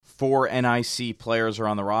4 NIC players are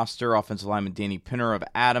on the roster. Offensive lineman Danny Pinner of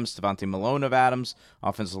Adams, Devontae Malone of Adams,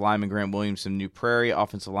 offensive lineman Grant Williams of New Prairie,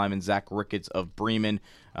 offensive lineman Zach Ricketts of Bremen.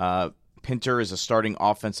 Pinter is a starting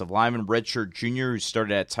offensive lineman, redshirt junior who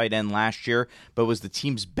started at tight end last year, but was the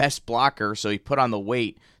team's best blocker, so he put on the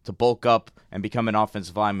weight to bulk up and become an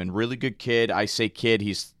offensive lineman. Really good kid. I say kid,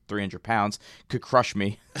 he's 300 pounds, could crush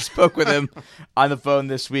me. Spoke with him on the phone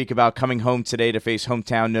this week about coming home today to face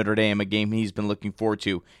hometown Notre Dame, a game he's been looking forward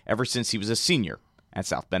to ever since he was a senior at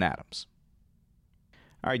South Bend Adams.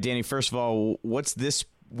 All right, Danny, first of all, what's this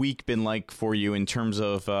week been like for you in terms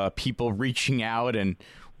of people reaching out, and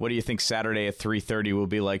what do you think Saturday at 3:30 will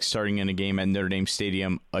be like starting in a game at Notre Dame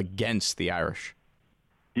Stadium against the Irish?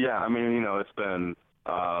 Yeah, I mean, it's been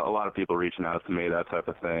a lot of people reaching out to me, that type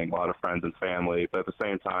of thing, a lot of friends and family. But at the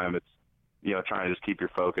same time, it's, trying to just keep your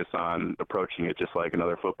focus on approaching it just like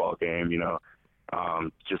another football game,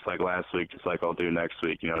 just like last week, just like I'll do next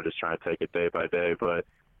week, just trying to take it day by day. But,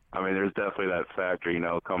 I mean, there's definitely that factor,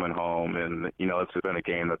 coming home. And, it's been a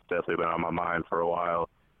game that's definitely been on my mind for a while.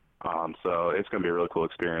 So it's going to be a really cool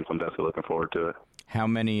experience. I'm definitely looking forward to it. How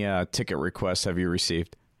many ticket requests have you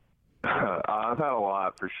received? I've had a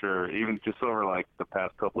lot for sure. Even just over like the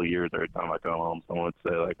past couple of years, every time I go home, someone would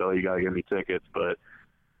say like, "Oh, you got to give me tickets." But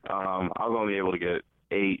I was only able to get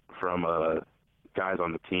 8 from guys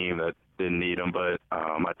on the team that didn't need them. But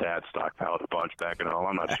my dad stockpiled a bunch back at home.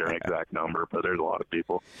 I'm not sure an exact number, but there's a lot of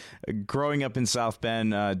people. Growing up in South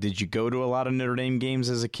Bend, did you go to a lot of Notre Dame games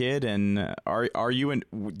as a kid? And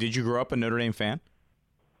did you grow up a Notre Dame fan?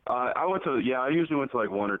 I usually went to like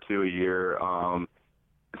 1 or 2 a year.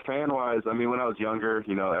 Fan-wise, I mean, when I was younger,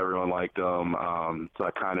 everyone liked them, so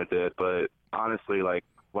I kind of did. But honestly, like,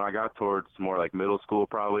 when I got towards more like middle school,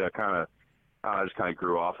 probably, I just kind of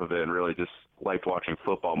grew off of it and really just liked watching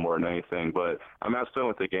football more than anything. But I mean, I still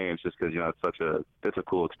went to games just because, it's a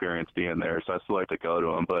cool experience being there, so I still like to go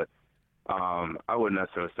to them. But I wouldn't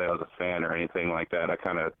necessarily say I was a fan or anything like that. I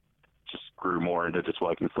kind of just grew more into just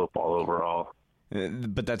liking football overall.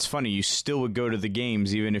 But that's funny. You still would go to the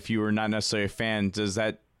games even if you were not necessarily a fan.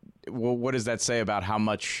 What does that say about how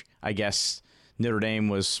much, I guess, Notre Dame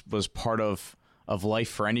was part of life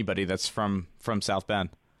for anybody that's from South Bend?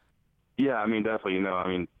 Yeah, I mean,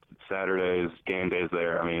 definitely. Saturdays, game days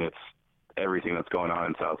there. I mean, it's everything that's going on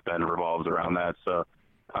in South Bend revolves around that. So,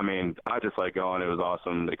 I mean, I just like going. It was an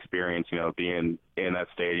awesome experience, being in that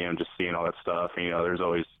stadium, just seeing all that stuff. And, there's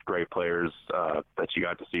always great players that you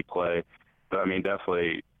got to see play. But, I mean,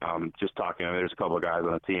 definitely just talking, there's a couple of guys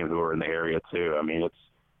on the team who are in the area, too. I mean,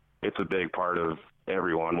 it's a big part of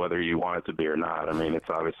everyone, whether you want it to be or not. I mean, it's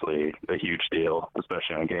obviously a huge deal,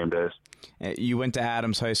 especially on game days. You went to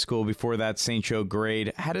Adams High School, before that St. Joe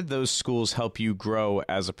Grade. How did those schools help you grow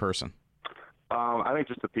as a person? I think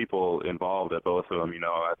just the people involved at both of them.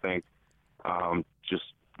 I think just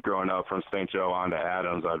growing up from St. Joe on to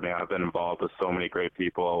Adams, I've been involved with so many great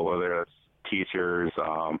people, whether it's teachers,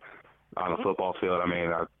 on the football field. I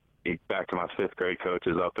mean, back to my 5th grade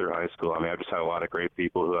coaches up through high school. I mean, I've just had a lot of great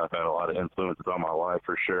people who have had a lot of influences on my life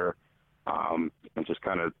for sure, and just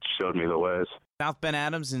kind of showed me the ways. South Bend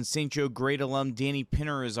Adams and St. Joe Grade alum Danny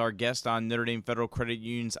Pinner is our guest on Notre Dame Federal Credit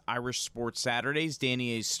Union's Irish Sports Saturdays.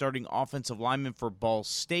 Danny is starting offensive lineman for Ball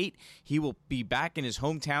State. He will be back in his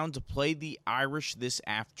hometown to play the Irish this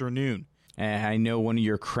afternoon. And I know one of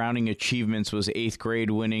your crowning achievements was 8th grade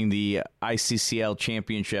winning the ICCL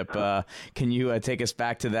championship. Can you take us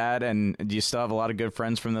back to that? And do you still have a lot of good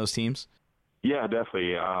friends from those teams? Yeah,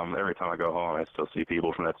 definitely. Every time I go home, I still see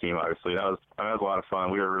people from that team. Obviously, that was a lot of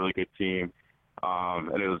fun. We were a really good team,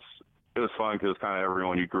 and it was fun because it was kind of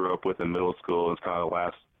everyone you grew up with in middle school. It was kind of the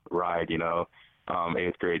last ride,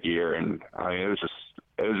 8th grade year, and I mean, it was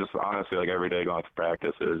just honestly like every day going to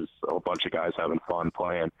practice. It was a bunch of guys having fun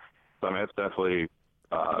playing. So, I mean, it's definitely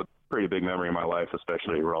a pretty big memory in my life,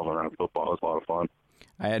 especially rolling around football. It was a lot of fun.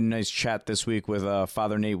 I had a nice chat this week with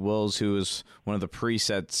Father Nate Wills, who was one of the priests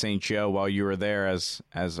at St. Joe while you were there as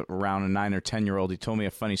around a 9 or 10-year-old. He told me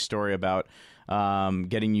a funny story about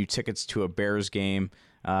getting you tickets to a Bears game.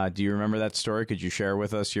 Do you remember that story? Could you share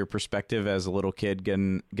with us your perspective as a little kid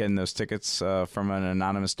getting those tickets from an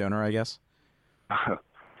anonymous donor, I guess?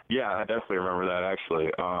 Yeah, I definitely remember that,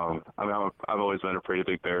 actually. I've always been a pretty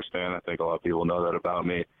big Bears fan. I think a lot of people know that about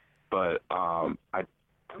me. But I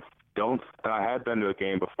had been to a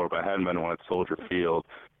game before, but I hadn't been to one at Soldier Field.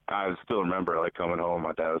 I still remember, like, coming home,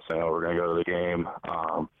 my dad was saying, "Oh, we're going to go to the game."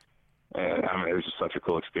 And, I mean, it was just such a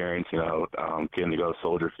cool experience, getting to go to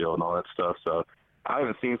Soldier Field and all that stuff. So, I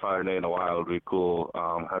haven't seen Father Nate in a while. It would be cool.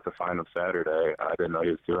 Have to find him Saturday. I didn't know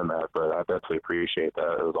he was doing that, but I definitely appreciate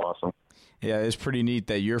that. It was awesome. Yeah, it's pretty neat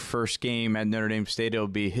that your first game at Notre Dame State will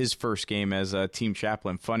be his first game as a team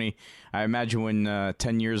chaplain. Funny, I imagine when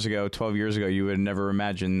 10 years ago, 12 years ago, you would have never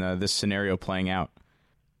imagined this scenario playing out.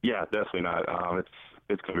 Yeah, definitely not.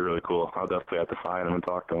 It's going to be really cool. I'll definitely have to find him and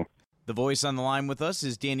talk to him. The voice on the line with us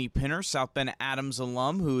is Danny Pinner, South Bend Adams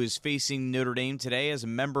alum, who is facing Notre Dame today as a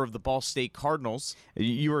member of the Ball State Cardinals.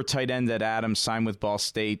 You were a tight end at Adams, signed with Ball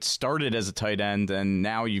State, started as a tight end, and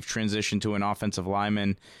now you've transitioned to an offensive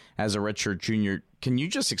lineman as a redshirt junior. Can you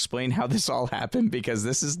just explain how this all happened? Because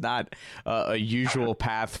this is not a usual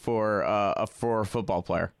path for a football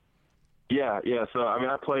player. Yeah. So,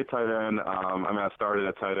 I played tight end. I started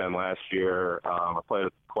at tight end last year. I played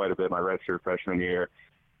quite a bit my redshirt freshman year.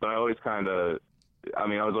 But I was always kind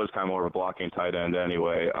of more of a blocking tight end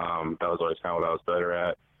anyway. That was always kind of what I was better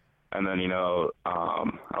at. And then, I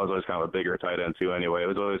was always kind of a bigger tight end too anyway. It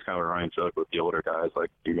was always kind of a running joke with the older guys, like,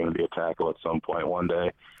 you're going to be a tackle at some point one day.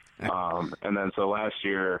 And then so last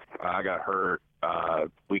year I got hurt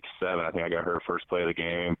week 7. I think I got hurt first play of the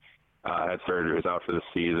game. I had surgery, was out for the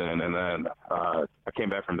season. And then I came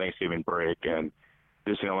back from Thanksgiving break, and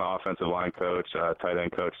just, my offensive line coach, tight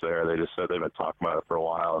end coach there, they just said they've been talking about it for a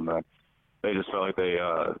while, and then they just felt like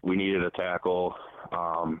we needed a tackle,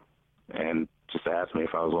 and just asked me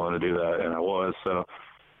if I was willing to do that, and I was. So,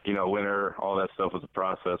 winter, all that stuff was a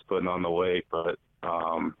process, putting on the weight, but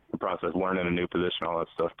the process, learning a new position, all that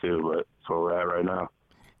stuff too, but that's where we're at right now.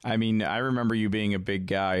 I mean, I remember you being a big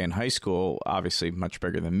guy in high school, obviously much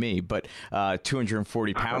bigger than me, but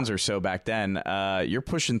 240 pounds or so back then. You're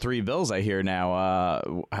pushing 3 bills, I hear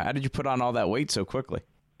now. How did you put on all that weight so quickly?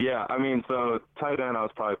 Yeah, so tight end, I was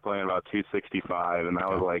probably playing about 265, and I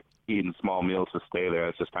was like eating small meals to stay there.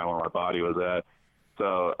 That's just kind of where my body was at.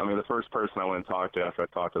 So, the first person I went and talked to after I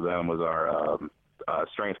talked to them was our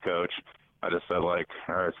strength coach. I just said, like,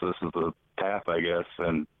 all right, so this is the path, I guess,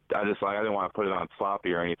 and I didn't want to put it on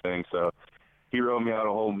sloppy or anything, so he wrote me out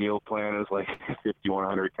a whole meal plan. It was like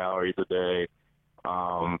 5,100 calories a day.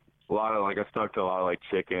 I stuck to a lot of like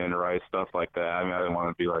chicken, rice, stuff like that. I didn't want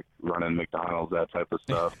to be like running McDonald's, that type of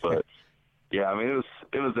stuff, but yeah, it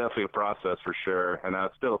was definitely a process for sure, and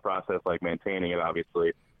it's still a process, like maintaining it,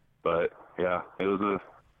 obviously. But yeah, it was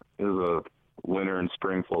a winter and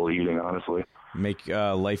spring full of eating, honestly. Make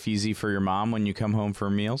life easy for your mom when you come home for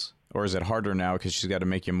meals? Or is it harder now because she's got to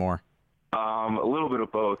make you more? A little bit of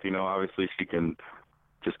both. Obviously she can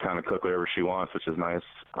just kind of cook whatever she wants, which is nice.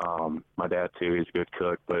 My dad, too, he's a good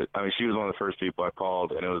cook. But, she was one of the first people I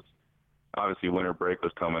called, and it was obviously winter break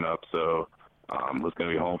was coming up, so was going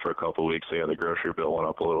to be home for a couple of weeks. So, yeah, the grocery bill went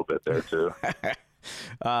up a little bit there, too.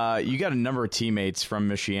 You got a number of teammates from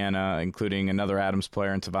Michiana, including another Adams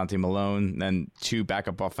player in Tavante Malone, then 2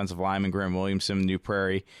 backup offensive linemen, Grant Williamson, New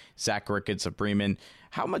Prairie, Zach Ricketts of Bremen.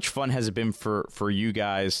 How much fun has it been for you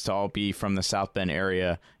guys to all be from the South Bend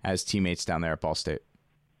area as teammates down there at Ball State?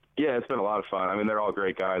 Yeah, it's been a lot of fun. They're all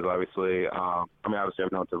great guys, obviously. Obviously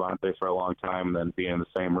I've known Tavante for a long time, and then being in the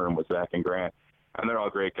same room with Zach and Grant. And they're all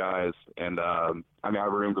great guys. And, I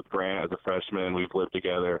roomed with Grant as a freshman. We've lived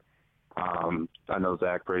together. I know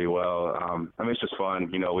Zach pretty well. It's just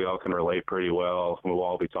fun. We all can relate pretty well. We'll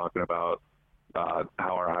all be talking about how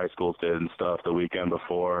our high schools did and stuff the weekend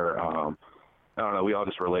before. I don't know. We all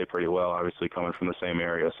just relate pretty well, obviously, coming from the same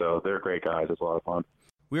area. So they're great guys. It's a lot of fun.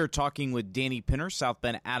 We are talking with Danny Pinner, South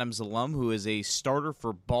Bend Adams alum, who is a starter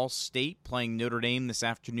for Ball State, playing Notre Dame this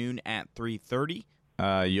afternoon at 3:30.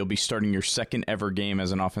 You'll be starting your second ever game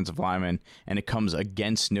as an offensive lineman, and it comes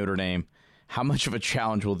against Notre Dame. How much of a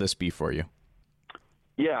challenge will this be for you?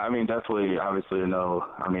 Yeah, definitely, obviously, to know,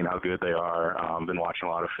 how good they are. Been watching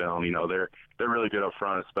a lot of film. They're really good up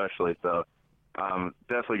front, especially. So,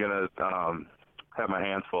 definitely going to have my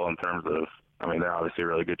hands full in terms of, they're obviously a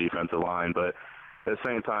really good defensive line, but at the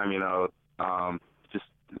same time, just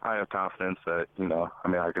I have confidence that,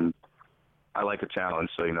 I like a challenge,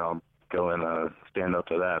 so, I'll go and stand up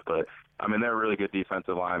to that. But, they're a really good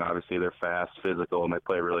defensive line. Obviously, they're fast, physical, and they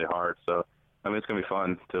play really hard. So, it's going to be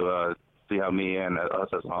fun to see how me and us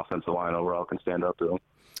as an offensive line overall can stand up to them.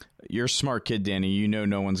 You're a smart kid, Danny.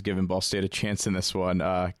 No one's given Ball State a chance in this one.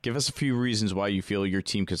 Give us a few reasons why you feel your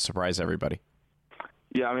team could surprise everybody.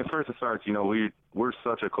 Yeah, first it starts, we're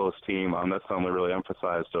such a close team. That's something we really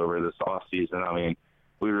emphasized over this offseason.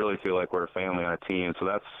 We really feel like we're a family on a team. So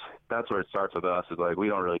that's where it starts with us, is like we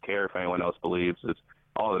don't really care if anyone else believes. It's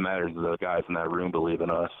all that matters is the guys in that room believe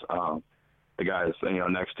in us. The guys,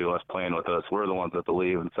 next to us playing with us, we're the ones that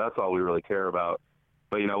believe, and so that's all we really care about.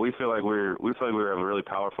 But, we feel like we have a really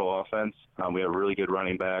powerful offense. We have really good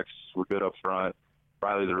running backs. We're good up front.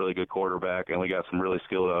 Riley's a really good quarterback, and we got some really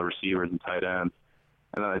skilled receivers and tight ends.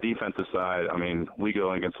 And on the defensive side, I mean, we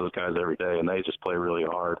go against those guys every day, and they just play really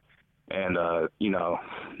hard. And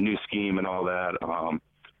new scheme and all that.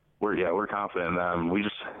 We're confident in them. We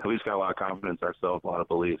just got a lot of confidence in ourselves, a lot of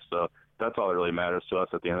belief. So that's all that really matters to us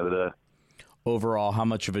at the end of the day. Overall, how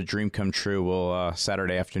much of a dream come true will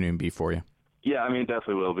Saturday afternoon be for you? Yeah, I mean, it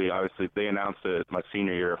definitely will be. Obviously, they announced it my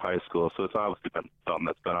senior year of high school, so it's obviously been something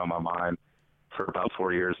that's been on my mind for about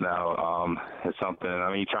 4 years now. It's something.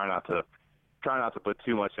 I mean, you try not to put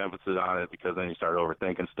too much emphasis on it because then you start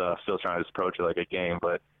overthinking stuff. Still trying to just approach it like a game,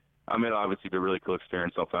 but I mean, obviously, be a really cool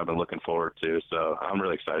experience. Something I've been looking forward to. So I'm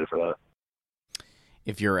really excited for that.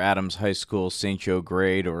 If you're Adams High School, St. Joe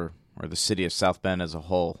grade, or the city of South Bend as a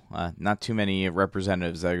whole, not too many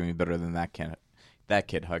representatives that are going to be better than that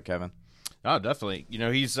kid, huh, Kevin? Oh, definitely.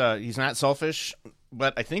 He's not selfish,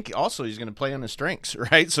 but I think also he's going to play on his strengths,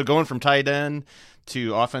 right? So going from tight end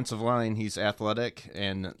to offensive line, he's athletic,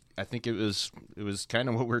 and I think it was kind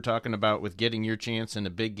of what we were talking about with getting your chance in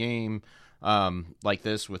a big game like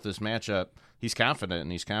this with this matchup. He's confident,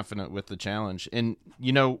 and he's confident with the challenge. And,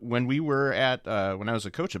 when we were when I was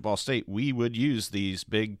a coach at Ball State, we would use these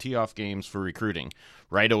big tee-off games for recruiting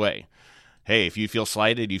right away. Hey, if you feel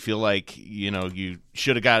slighted, you feel like, you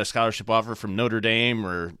should have got a scholarship offer from Notre Dame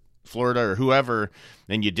or Florida or whoever,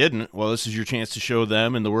 and you didn't, well, this is your chance to show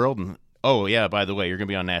them and the world. And, oh, yeah, by the way, you're going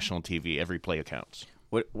to be on national TV. Every play counts.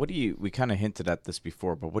 What do you – we kind of hinted at this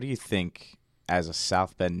before, but what do you think as a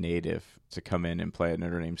South Bend native to come in and play at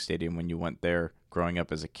Notre Dame Stadium when you went there growing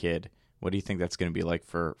up as a kid? What do you think that's going to be like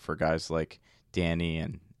for guys like Danny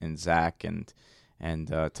and Zach and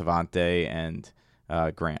Tavante and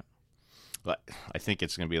Grant? I think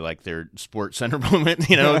it's going to be like their Sports Center moment,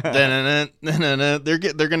 they're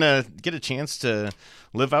going to get a chance to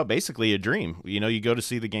live out basically a dream. You go to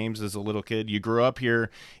see the games as a little kid. You grew up here.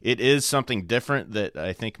 It is something different that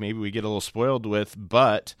I think maybe we get a little spoiled with,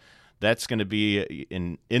 but that's going to be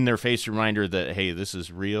in their face reminder that, hey, this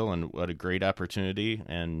is real and what a great opportunity,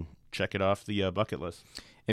 and check it off the bucket list.